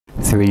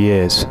3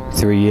 years.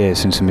 3 years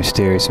since a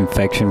mysterious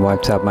infection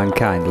wiped out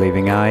mankind,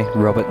 leaving I,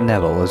 Robert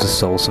Neville, as a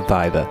sole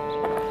survivor.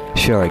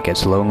 Sure, it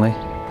gets lonely.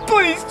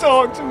 Please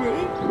talk to me.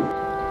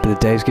 But the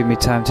days give me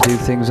time to do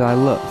things I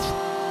love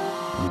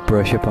and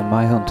brush up on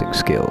my hunting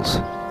skills.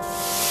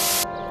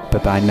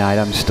 But by night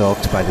I'm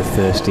stalked by the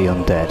thirsty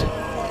undead.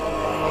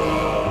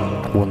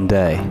 One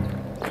day,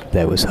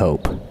 there was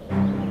hope.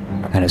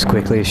 And as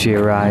quickly as she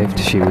arrived,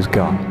 she was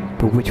gone.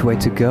 But which way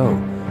to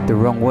go? The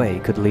wrong way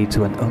could lead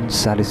to an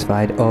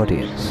unsatisfied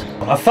audience.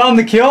 I found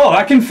the cure.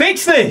 I can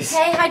fix this.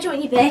 Hey, how do you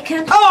want your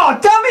bacon? Oh,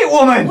 damn it,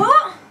 woman!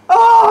 What?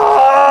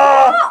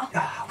 Oh! What?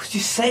 I was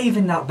just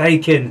saving that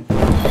bacon.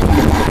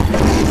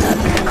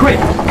 Quick,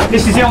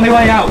 this is the only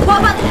way out. What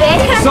about the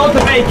bacon? Sort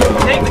the bacon,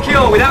 take the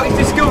cure. Without his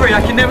discovery,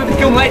 I can never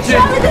become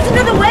legend. Surely there's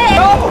another way.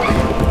 No!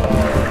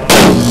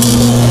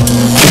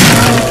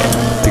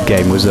 The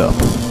game was up.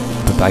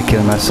 But by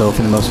killing myself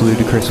in the most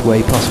ludicrous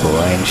way possible,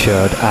 I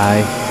ensured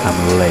I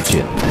am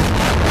legend.